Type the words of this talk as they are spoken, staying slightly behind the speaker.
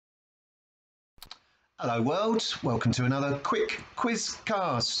Hello world, welcome to another quick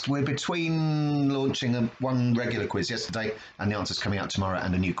quizcast. We're between launching one regular quiz yesterday and the answers coming out tomorrow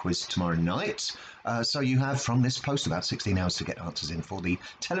and a new quiz tomorrow night. So you have from this post about 16 hours to get answers in for the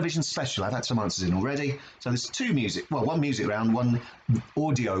television special. I've had some answers in already. So there's one music round, one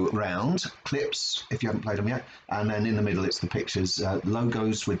audio round, clips if you haven't played them yet, and then in the middle it's the pictures,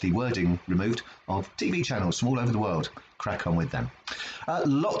 logos with the wording removed of TV channels from all over the world. Crack on with them.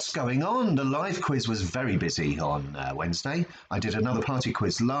 Lots going on. The live quiz was very busy on Wednesday. I did another party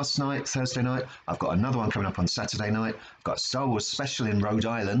quiz last night, Thursday night. I've got another one coming up on Saturday night. I've got a Star Wars special in Rhode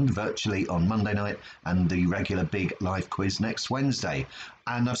Island virtually on Monday night and the regular big live quiz next Wednesday.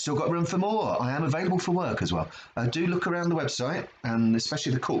 And I've still got room for more. I am available for work as well. Do look around the website and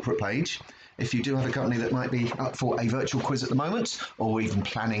especially the corporate page. If you do have a company that might be up for a virtual quiz at the moment, or even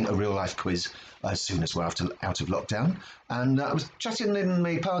planning a real life quiz as soon as we're out of lockdown. And I was chatting in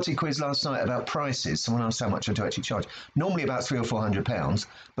the party quiz last night about prices. Someone asked how much I do actually charge. Normally about £300 or £400,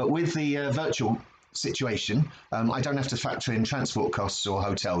 but with the virtual situation, I don't have to factor in transport costs or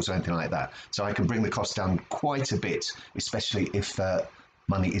hotels or anything like that. So I can bring the cost down quite a bit, especially if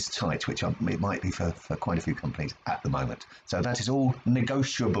money is tight, which it might be for quite a few companies at the moment. So that is all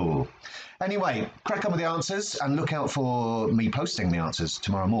negotiable. Anyway, crack on with the answers and look out for me posting the answers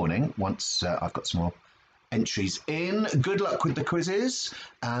tomorrow morning once I've got some more entries in. Good luck with the quizzes,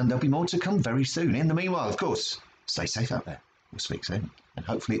 and there'll be more to come very soon. In the meanwhile, of course, stay safe out there. We'll speak soon, and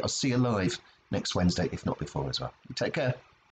hopefully I'll see you live next Wednesday, if not before as well. You take care.